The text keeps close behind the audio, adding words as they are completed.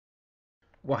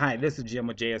Well, hi, this is Jim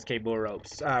with Jsk Bull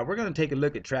Ropes. We're going to take a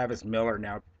look at Travis Miller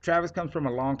now. Travis comes from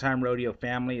a long-time rodeo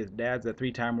family. His dad's a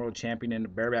three-time world champion in the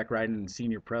bareback riding in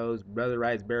senior pros. Brother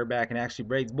rides bareback and actually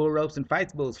braids bull ropes and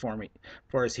fights bulls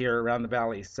for us here around the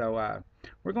valley. So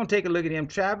we're going to take a look at him.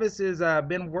 Travis has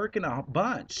been working a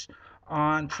bunch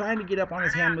on trying to get up on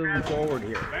his hand moving forward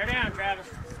here. Bear down, Travis.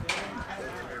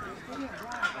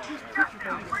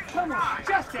 Come on,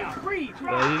 just out, breathe.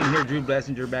 Well, you can hear Drew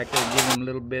Blessinger back there giving him a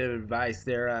little bit of advice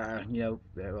there.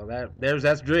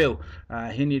 That's Drew.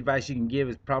 Any advice you can give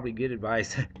is probably good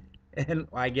advice, and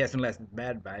I guess unless it's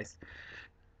bad advice.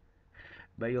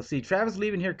 But you'll see Travis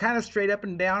leaving here kind of straight up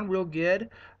and down, real good.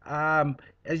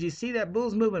 As you see, that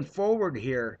bull's moving forward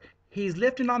here. He's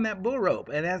lifting on that bull rope,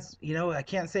 and that's, I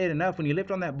can't say it enough. When you lift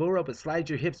on that bull rope, it slides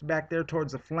your hips back there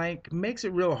towards the flank, makes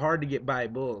it real hard to get by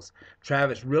bulls.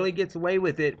 Travis really gets away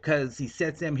with it because he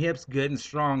sets them hips good and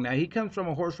strong. Now, he comes from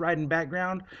a horse riding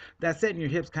background. That setting your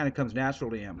hips kind of comes natural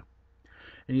to him.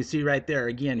 And you see right there,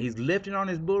 again, he's lifting on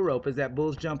his bull rope as that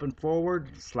bull's jumping forward,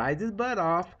 slides his butt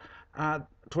off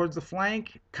towards the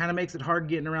flank, kind of makes it hard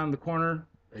getting around the corner.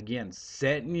 Again,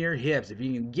 setting your hips. If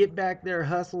you can get back there,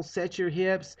 hustle, set your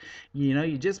hips,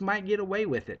 you just might get away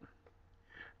with it.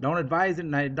 Don't advise it,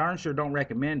 and I darn sure don't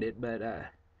recommend it, but,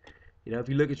 if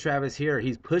you look at Travis here,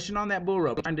 he's pushing on that bull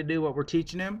rope, trying to do what we're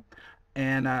teaching him,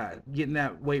 and getting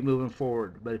that weight moving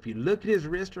forward. But if you look at his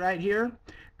wrist right here,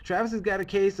 Travis has got a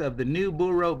case of the new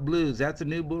bull rope blues. That's a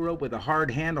new bull rope with a hard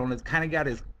handle, and it's kind of got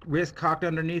his wrist cocked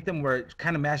underneath him where it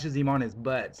kind of mashes him on his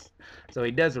butts. So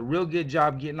he does a real good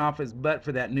job getting off his butt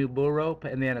for that new bull rope.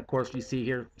 And then, of course, you see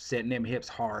here setting them hips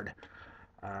hard.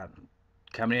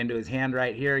 Coming into his hand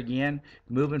right here again,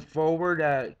 moving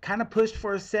forward, kind of pushed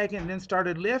for a second, then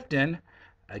started lifting.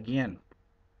 Again,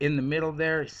 in the middle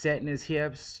there, setting his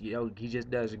hips. He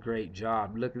just does a great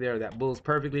job. Look there, that bull's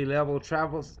perfectly level.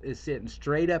 Travis is sitting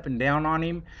straight up and down on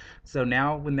him. So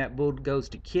now when that bull goes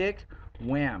to kick,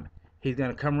 wham, he's going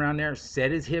to come around there,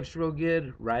 set his hips real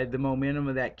good, ride the momentum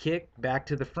of that kick back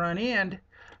to the front end.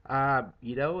 And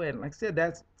like I said,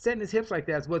 that's setting his hips like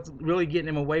that's what's really getting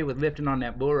him away with lifting on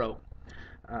that bull rope.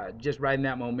 Just riding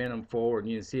that momentum forward.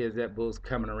 And you can see as that bull's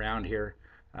coming around here,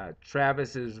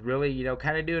 Travis is really,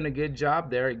 kind of doing a good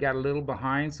job there. He got a little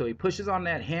behind, so he pushes on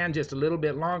that hand just a little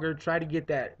bit longer, try to get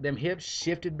them hips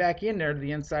shifted back in there to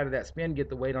the inside of that spin, get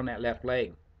the weight on that left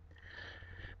leg.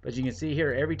 But you can see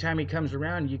here, every time he comes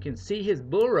around, you can see his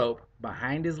bull rope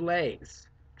behind his legs.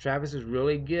 Travis is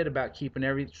really good about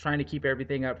trying to keep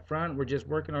everything up front. We're just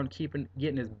working on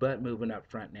getting his butt moving up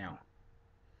front now.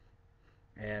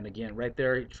 And again, right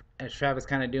there, as Travis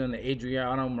kind of doing the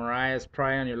Adriano Marias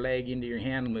pry on your leg into your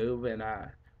hand move, and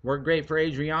worked great for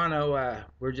Adriano.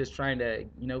 We're just trying to,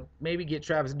 maybe get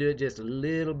Travis to do it just a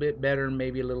little bit better, and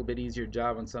maybe a little bit easier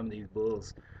job on some of these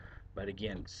bulls. But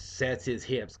again, sets his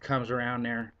hips, comes around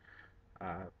there.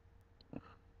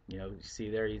 You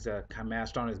see there, he's kind of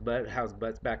mashed on his butt, how his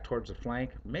butt's back towards the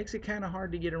flank. Makes it kind of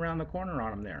hard to get around the corner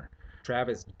on him there.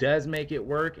 Travis does make it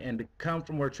work, and to come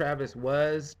from where Travis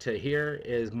was to here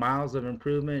is miles of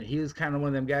improvement. He was kind of one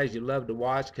of them guys you love to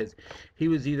watch because he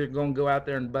was either going to go out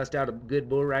there and bust out a good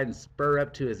bull ride and spur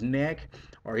up to his neck,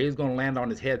 or he was going to land on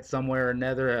his head somewhere or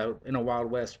another in a Wild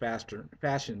West fashion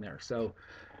there. So,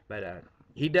 but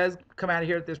he does come out of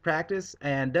here at this practice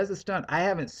and does a stunt I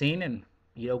haven't seen in,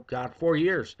 4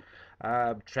 years.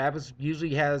 Travis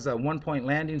usually has a one-point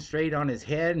landing straight on his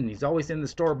head, and he's always in the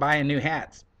store buying new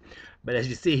hats. But as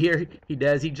you see here, he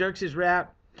jerks his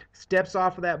wrap, steps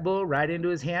off of that bull right into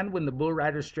his hand when the bull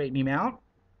riders straighten him out.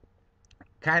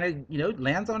 Kind of,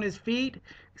 lands on his feet,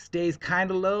 stays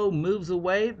kind of low, moves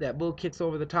away. That bull kicks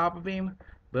over the top of him.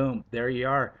 Boom, there you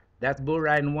are. That's bull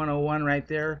riding 101 right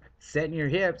there. Setting your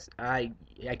hips. I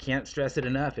can't stress it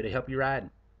enough. It'll help you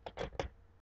ride.